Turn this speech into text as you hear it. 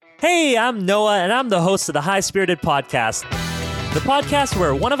Hey, I'm Noah, and I'm the host of the High Spirited Podcast. The podcast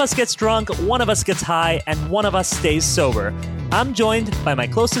where one of us gets drunk, one of us gets high, and one of us stays sober. I'm joined by my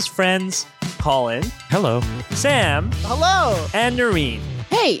closest friends, Colin. Hello. Sam. Hello. And Noreen.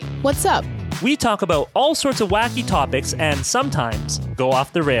 Hey, what's up? We talk about all sorts of wacky topics and sometimes go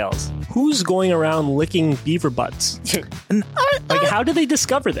off the rails. Who's going around licking beaver butts? Like, how do they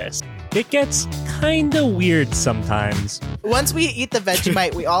discover this? It gets kinda weird sometimes. Once we eat the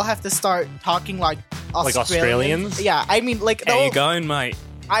Vegemite, we all have to start talking like Australians. Like Australians? Yeah, I mean, like... How you going, mate?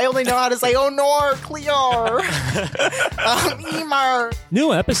 I only know how to say, oh, nor, clear, emer.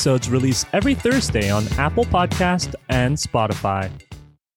 New episodes release every Thursday on Apple Podcast and Spotify.